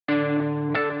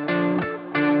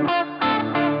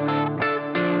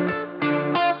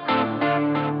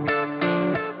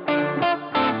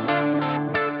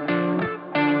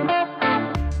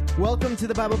to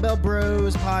the Bible Bell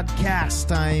Bros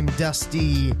podcast. I'm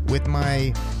Dusty with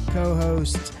my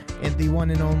co-host and the one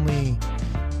and only,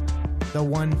 the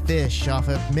one fish off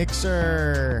of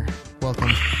Mixer.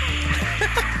 Welcome.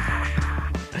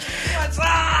 What's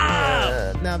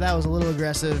up? Now that was a little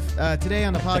aggressive. Today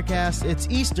on the podcast, it's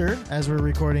Easter as we're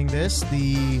recording this.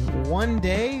 The one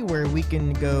day where we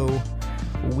can go,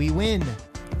 we win.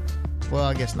 Well,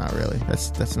 I guess not really.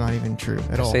 That's not even true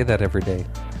at all. I say that every day.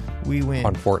 We win.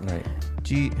 On Fortnite.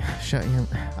 Gee, shut your...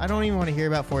 I don't even want to hear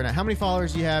about Fortnite. How many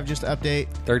followers do you have? Just to update.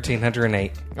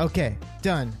 1,308. Okay,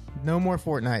 done. No more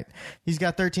Fortnite. He's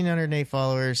got 1,308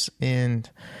 followers, and...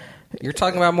 You're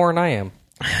talking about more than I am.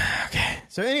 Okay.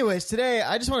 So anyways, today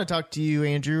I just want to talk to you,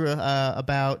 Andrew,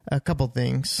 about a couple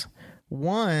things.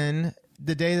 One,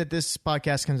 the day that this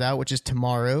podcast comes out, which is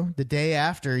tomorrow, the day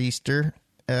after Easter...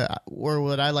 or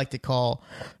what I like to call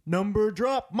Number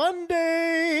Drop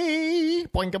Monday.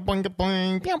 Boing, boing,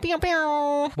 boing, pew, pew,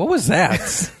 pew. What was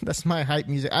that? That's my hype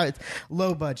music. It's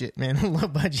low budget, man. Low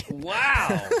budget.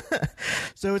 Wow.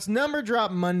 So it's Number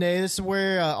Drop Monday. This is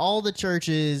where all the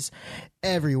churches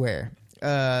everywhere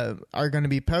are going to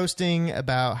be posting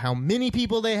about how many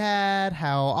people they had,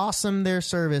 how awesome their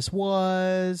service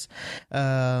was,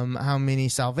 how many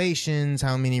salvations,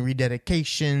 how many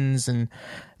rededications,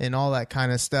 and all that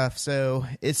kind of stuff. So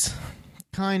it's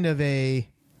kind of a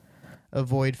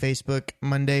avoid Facebook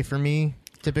Monday for me,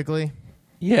 typically.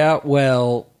 Yeah,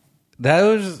 well,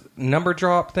 those number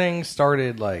drop things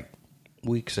started like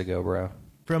weeks ago, bro.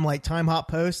 From like Time Hop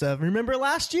posts of, remember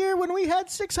last year when we had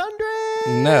 600?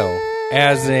 No.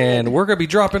 As in, we're going to be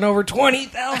dropping over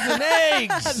 20,000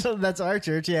 eggs. That's our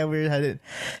church. Yeah, we had it.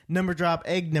 Number drop,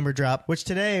 egg number drop, which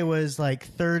today was like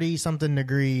 30-something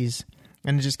degrees,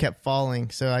 and it just kept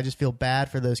falling. So I just feel bad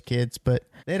for those kids, but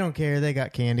they don't care. They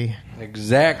got candy.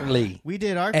 Exactly. We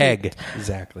did our egg.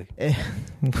 Exactly.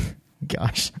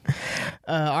 Gosh.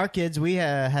 Our kids, we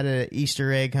had an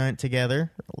Easter egg hunt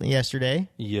together yesterday.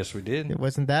 Yes, we did. It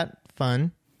wasn't that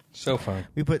fun. So fun.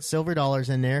 We put silver dollars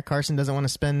in there. Carson doesn't want to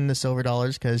spend the silver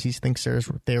dollars because he thinks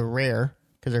they're rare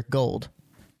because they're gold.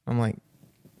 I'm like,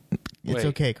 it's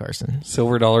okay, Carson.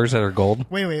 Silver dollars that are gold?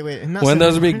 Wait. Wouldn't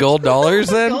those be gold dollars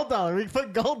then? Gold dollar. We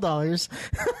put gold dollars.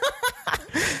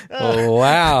 Oh,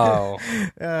 wow.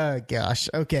 Oh, gosh.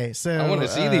 Okay, so... I want to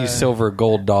see these silver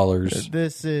gold dollars.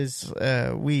 This is...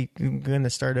 we going to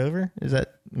start over? Is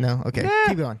that... No? Okay,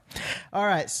 keep going. All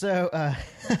right, so...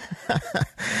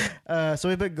 so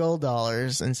we put gold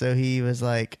dollars, and so he was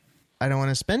like, I don't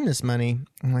want to spend this money.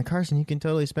 I'm like, Carson, you can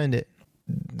totally spend it.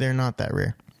 They're not that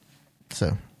rare.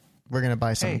 So, we're going to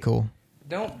buy something cool.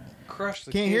 Don't crush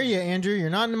the Can't hear you, Andrew. You're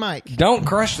not in the mic. Don't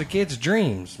crush the kid's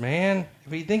dreams, man.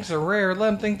 If he thinks they're rare, let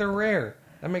him think they're rare.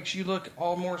 That makes you look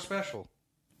all more special.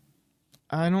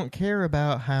 I don't care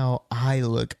about how I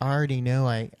look. I already know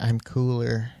I'm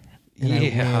cooler.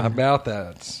 Yeah, about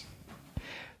that.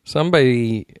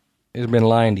 Somebody has been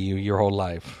lying to you your whole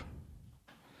life.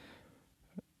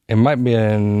 It might be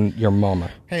your mama.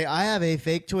 Hey, I have a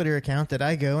fake Twitter account that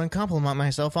I go and compliment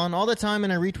myself on all the time,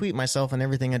 and I retweet myself on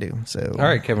everything I do. So, all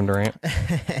right, Kevin Durant.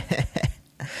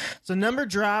 So, Number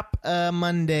Drop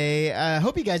Monday. I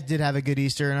hope you guys did have a good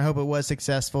Easter, and I hope it was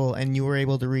successful, and you were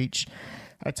able to reach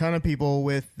a ton of people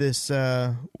with this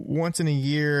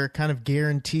once-in-a-year kind of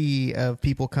guarantee of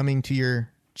people coming to your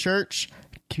church,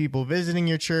 people visiting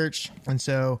your church. And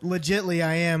so legitly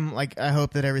I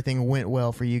hope that everything went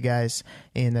well for you guys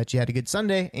and that you had a good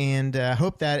Sunday, and I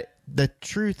hope that the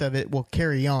truth of it will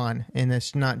carry on and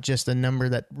it's not just a number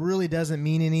that really doesn't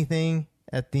mean anything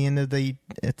at the end of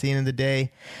the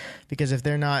day, because if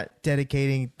they're not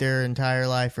dedicating their entire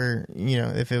life, or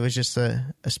if it was just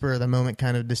a spur of the moment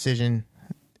kind of decision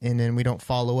and then we don't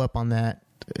follow up on that,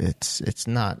 it's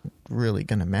not really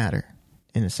going to matter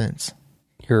in a sense.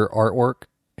 Your artwork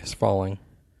is falling.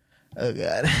 Oh,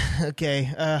 God. Okay.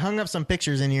 Hung up some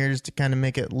pictures in here just to kind of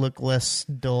make it look less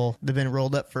dull. They've been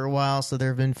rolled up for a while, so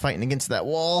they've been fighting against that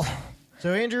wall.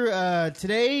 So, Andrew,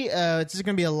 today, this is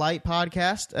going to be a light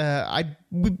podcast.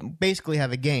 We basically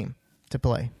have a game to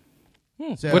play.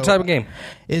 So what type of game?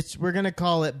 We're going to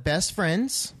call it Best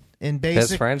Friends.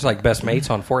 Best friends, like best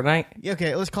mates on Fortnite?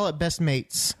 Okay, let's call it Best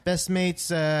Mates. Best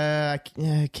Mates, I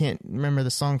can't remember the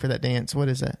song for that dance. What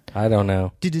is that? I don't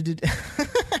know.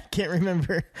 Can't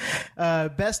remember.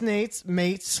 Best Nates,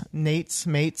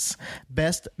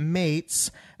 Best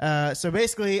Mates. So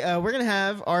basically, we're going to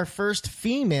have our first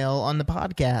female on the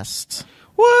podcast.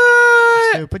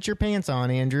 What? So put your pants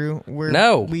on, Andrew.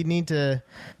 We need to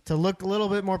look a little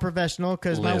bit more professional,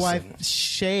 because my wife,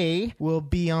 Shay, will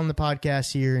be on the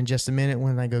podcast here in just a minute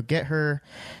when I go get her,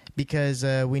 because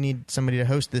we need somebody to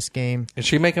host this game. Is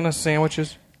she making us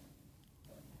sandwiches?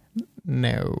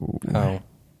 No. Oh.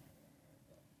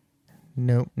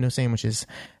 Nope, no sandwiches.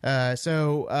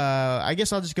 So I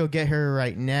guess I'll just go get her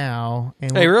right now.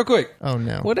 And Hey, real quick. Oh,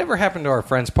 no. Whatever happened to our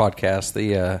friends' podcast,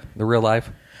 the Real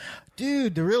Life?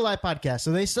 Dude, the Real Life Podcast.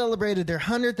 So they celebrated their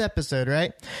 100th episode,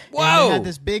 right? Whoa! And they had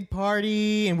this big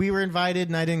party, and we were invited,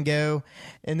 and I didn't go.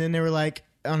 And then they were like,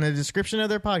 on the description of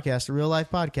their podcast, the Real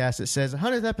Life Podcast, it says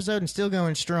 100th episode and still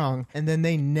going strong. And then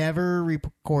they never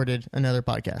recorded another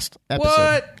podcast episode.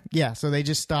 What? Yeah, so they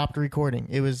just stopped recording.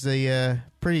 It was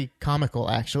pretty comical,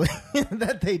 actually,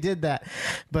 that they did that.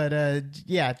 But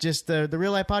yeah, just the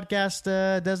Real Life Podcast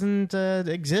doesn't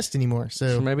exist anymore.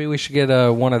 So maybe we should get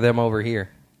one of them over here.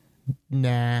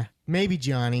 Nah, maybe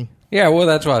Johnny. Yeah, well,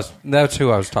 that's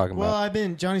who I was talking Well,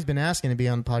 about. Johnny's been asking to be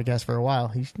on the podcast for a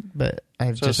while. But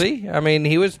I've So see, I mean,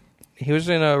 he was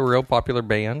in a real popular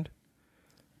band,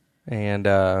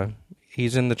 and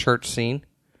he's in the church scene.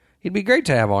 He'd be great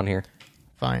to have on here.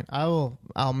 Fine, I'll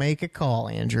make a call,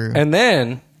 Andrew. And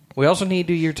then we also need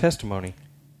to do your testimony.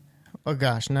 Oh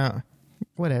gosh, no,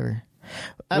 whatever.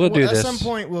 We'll do this at some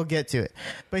point. We'll get to it.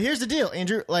 But here's the deal,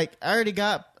 Andrew. Like, I already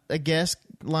got a guest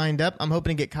lined up. I'm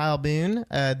hoping to get Kyle Boone,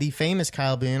 the famous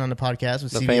Kyle Boone, on the podcast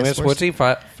with The CBS famous. Sports. What's he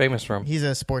famous from? He's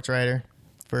a sports writer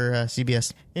for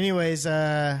CBS. Anyways,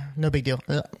 no big deal.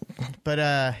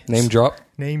 But Name drop.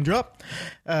 Name drop.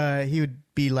 He would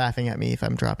be laughing at me if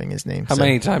I'm dropping his name. How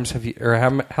many times have you, or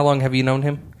how long have you known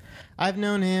him? I've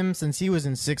known him since he was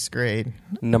in 6th grade.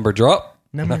 Number drop.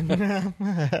 Number drop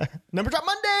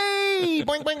Monday.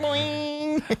 Boing boing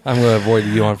boing. I'm going to avoid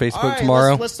you on Facebook All right,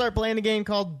 tomorrow. Let's start playing a game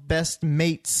called Best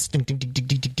Mates. And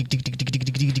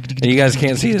you guys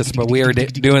can't see this, but we are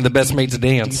doing the Best Mates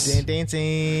dance.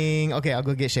 Dancing. Okay, I'll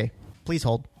go get Shay. Please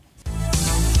hold.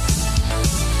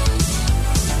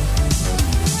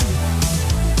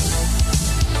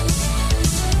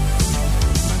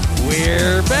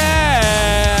 We're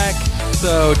back.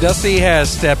 So Dusty has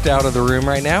stepped out of the room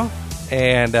right now,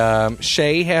 and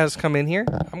Shay has come in here.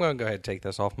 I'm going to go ahead and take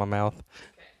this off my mouth.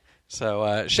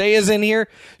 So Shay is in here.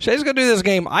 Shay's going to do this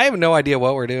game. I have no idea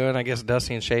what we're doing. I guess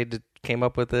Dusty and Shay came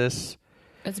up with this.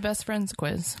 It's Best Friends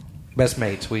quiz. Best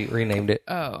Mates. We renamed it.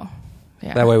 Oh,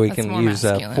 yeah. That way we That's can more use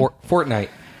masculine. Fortnite.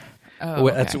 Oh,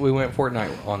 okay. We went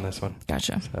Fortnite on this one.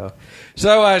 Gotcha.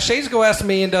 So Shay's going to ask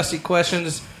me and Dusty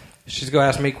questions. She's going to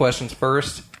ask me questions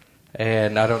first,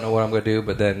 and I don't know what I'm going to do,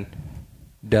 but then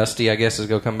Dusty, I guess, is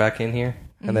going to come back in here,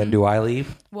 and then do I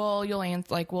leave? Well, you'll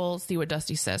answer, we'll see what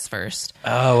Dusty says first.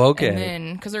 Oh, okay. And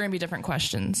then, because they're going to be different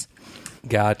questions.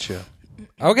 Gotcha.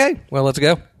 Okay, well, let's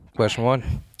go. Question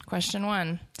 1. Question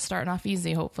 1, starting off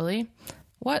easy, hopefully.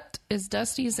 What is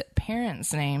Dusty's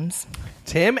parents' names?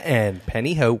 Tim and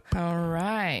Penny Hope. All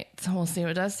right. So we'll see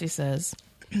what Dusty says.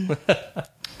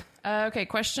 Okay,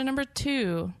 question number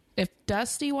 2. If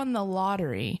Dusty won the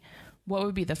lottery, what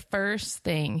would be the first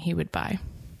thing he would buy?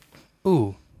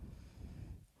 Ooh.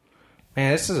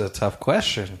 Man, this is a tough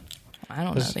question. I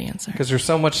don't know the answer. Because there's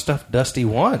so much stuff Dusty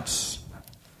wants.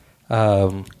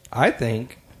 I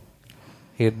think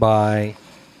he might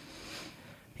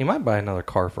buy another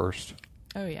car first.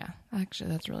 Oh, yeah.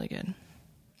 Actually, that's really good.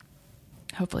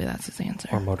 Hopefully that's his answer.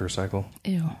 Or motorcycle.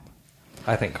 Ew.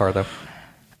 I think car, though.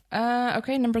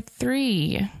 Okay, number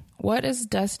 3. What is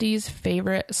Dusty's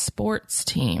favorite sports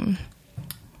team?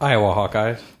 Iowa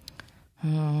Hawkeyes.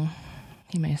 Oh,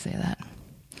 he may say that.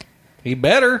 He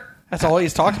better. That's all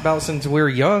he's talked about since we were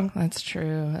young. That's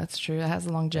true. That's true. It has a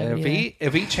And longevity.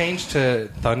 if he changed to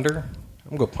Thunder,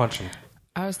 I'm going to punch him.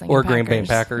 I was thinking Or Packers. Green Bay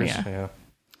Packers. Yeah. Yeah.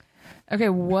 Okay,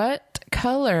 what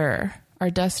color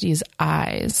are Dusty's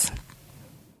eyes?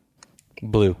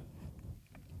 Blue.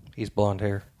 He's blonde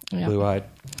hair. Yeah. Blue-eyed.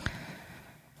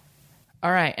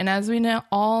 All right, and as we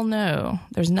all know,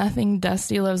 there's nothing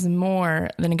Dusty loves more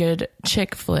than a good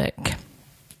chick flick.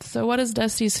 So what is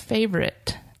Dusty's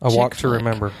favorite A chick Walk to flick?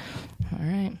 Remember. All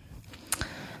right.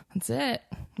 That's it.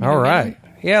 All right.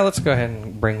 Yeah, let's go ahead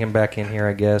and bring him back in here,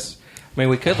 I guess. I mean,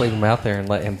 we could leave him out there and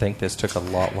let him think this took a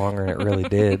lot longer, and it really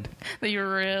did. That you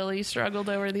really struggled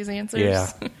over these answers? Yeah.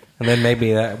 And then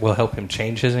maybe that will help him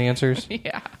change his answers.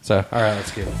 Yeah. So, all right,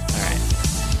 let's get it. All right.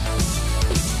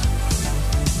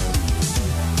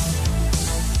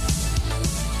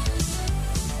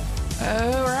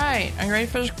 All right. Are you ready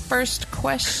for the first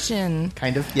question?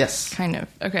 Kind of. Yes. Kind of.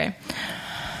 Okay.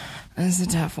 This is a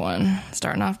tough one.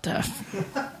 Starting off tough.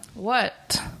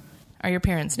 What are your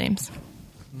parents' names?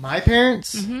 My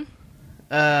parents?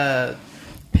 Mm-hmm.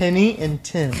 Penny and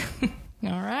Tim.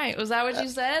 All right. Was that what you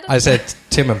said? I said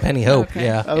Tim and Penny Hope. Okay.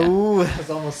 Yeah. Oh, that was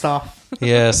almost off.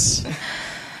 Yes.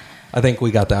 I think we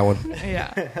got that one.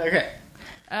 Yeah. Okay.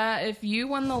 If you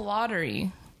won the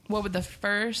lottery, what would the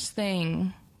first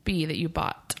thing be that you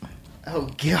bought? Oh,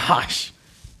 gosh.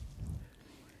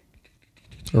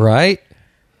 Right?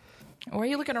 Or are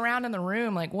you looking around in the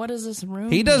room like, what does this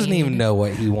room He doesn't need? even know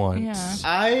what he wants.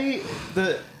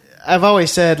 Yeah. I've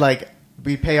always said, like,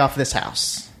 we pay off this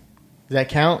house. Does that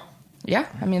count? Yeah,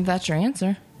 I mean, that's your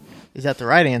answer. Is that the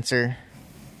right answer?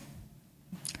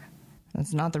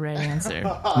 That's not the right answer.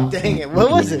 Oh, dang it. What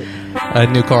was it? A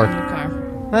new car.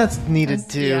 Okay. That's needed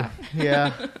That's- too.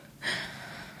 Yeah.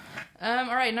 All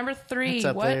right, number 3. It's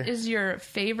up What there. is your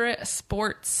favorite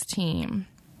sports team?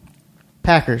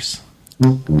 Packers.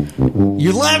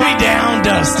 You let me down,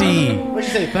 Dusty. What'd you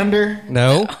say, Thunder?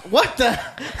 No. What the?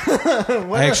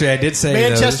 Actually, I did say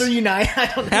Manchester those. United. I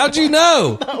don't know. How'd you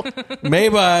know?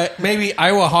 Maybe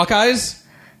Iowa Hawkeyes?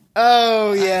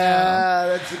 Oh, yeah.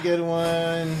 That's a good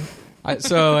one.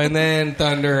 And then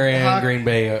Thunder and Green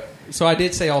Bay. So I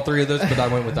did say all 3 of those, but I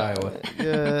went with Iowa.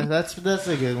 Yeah, that's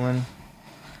a good one.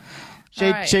 Shay,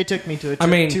 All right. Shay took me to a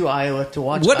trip to Iowa to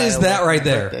watch What is Iowa that for right my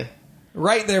there? birthday.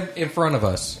 Right there in front of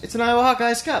us. It's an Iowa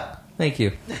Hawkeyes Cup. Thank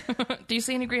you. Do you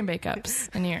see any Green Bay cups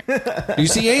in here? Do you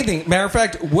see anything? Matter of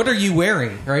fact, what are you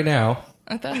wearing right now?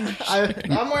 I thought-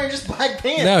 I'm wearing just black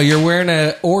pants. No, you're wearing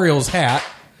a Orioles hat.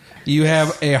 You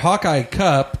have a Hawkeye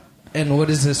cup. And what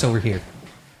is this over here?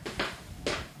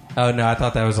 Oh, no, I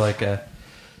thought that was like a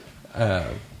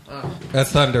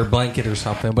Thunder blanket or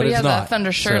something, but But he it's has not. a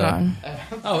Thunder shirt So- on.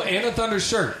 Oh, and a Thunder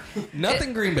shirt.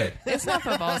 Nothing Green Bay. It's not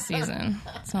football season.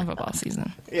 It's not football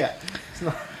season. Yeah. It's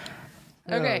not.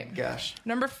 Okay. Oh, gosh.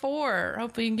 Number 4.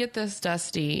 Hopefully you can get this,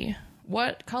 Dusty.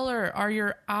 What color are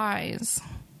your eyes?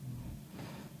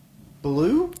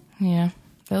 Blue? Yeah,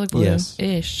 they look Yes.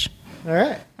 blue-ish. All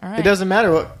right. All right. It doesn't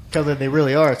matter what color they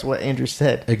really are. It's what Andrew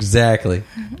said. Exactly.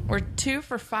 We're 2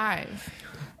 for 5.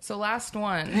 So last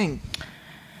one. Dang.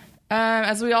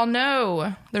 As we all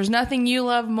know, there's nothing you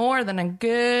love more than a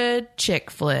good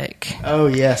chick flick. Oh,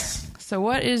 yes. So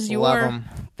what is Love your 'em.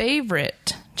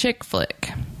 favorite chick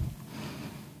flick?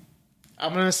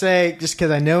 I'm going to say, just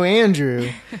because I know Andrew,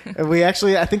 we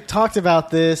actually, I think, talked about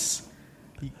this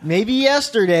maybe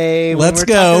yesterday. Let's when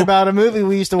we were go. talking about a movie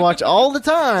we used to watch all the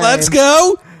time. Let's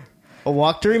go. A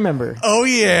Walk to Remember. Oh,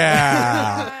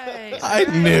 yeah. I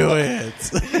knew it.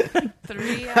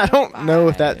 3 I don't know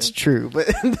if that's true, but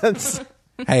that's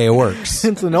Hey, it works.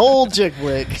 it's an old chick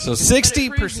flick. So But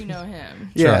it proves 60%. you know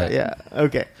him. Yeah, right. yeah.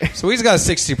 Okay. So he's got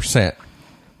 60%.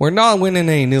 We're not winning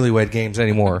any newlywed games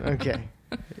anymore. Okay.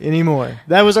 Anymore.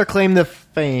 That was our claim to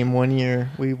fame one year.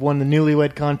 We won the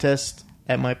newlywed contest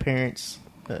at my parents'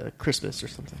 Christmas or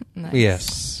something. Nice.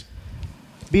 Yes.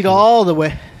 Beat all the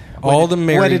way. All the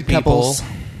married wedded people couples.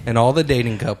 and all the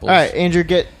dating couples. All right, Andrew,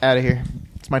 get out of here.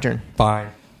 It's my turn. Fine.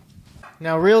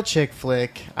 Now, real chick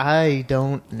flick, I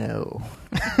don't know.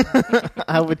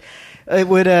 It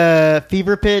would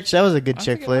Fever Pitch. That was a good That's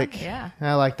a chick good flick. one, yeah.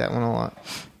 I like that one a lot.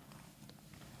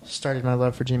 Started my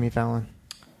love for Jimmy Fallon.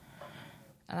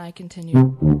 And I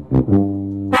continue.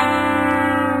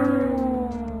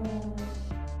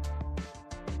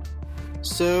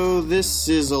 So this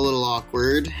is a little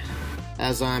awkward.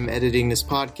 As I'm editing this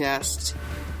podcast,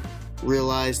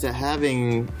 realized that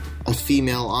having a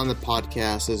female on the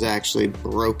podcast has actually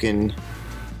broken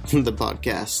the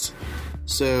podcast.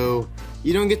 So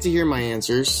you don't get to hear my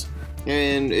answers,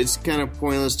 and it's kind of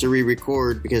pointless to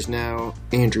re-record because now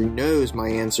Andrew knows my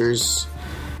answers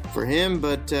for him.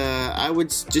 But I would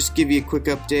just give you a quick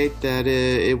update that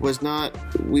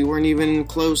we weren't even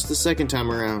close the second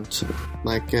time around.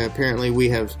 Like apparently we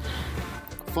have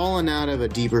fallen out of a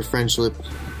deeper friendship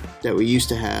that we used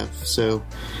to have. So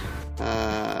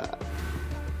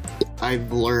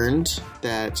I've learned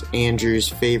that Andrew's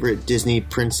favorite Disney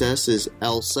princess is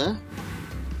Elsa.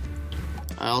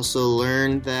 I also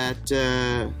learned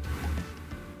that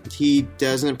he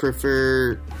doesn't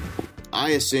prefer... I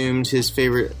assumed his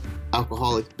favorite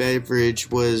alcoholic beverage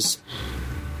was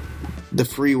the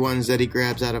free ones that he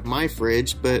grabs out of my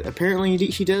fridge, but apparently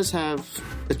he does have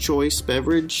a choice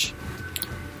beverage.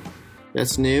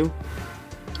 That's new.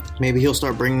 Maybe he'll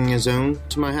start bringing his own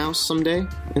to my house someday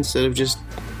instead of just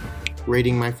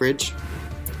raiding my fridge.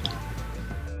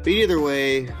 But either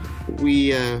way,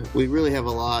 we really have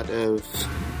a lot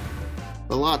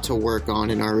to work on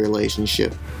in our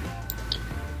relationship.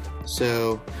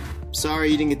 So,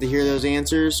 sorry you didn't get to hear those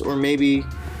answers, or maybe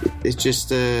it's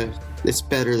just it's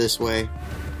better this way.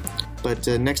 But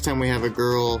next time we have a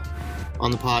girl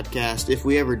on the podcast, if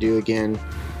we ever do again,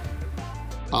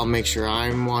 I'll make sure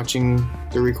I'm watching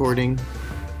the recording.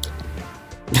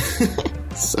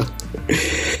 So,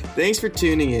 thanks for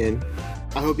tuning in.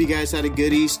 I hope you guys had a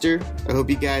good Easter. I hope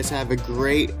you guys have a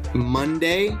great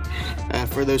Monday.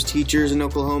 For those teachers in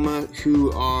Oklahoma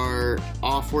who are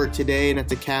off work today and at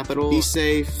the Capitol, be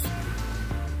safe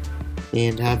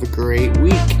and have a great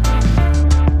week.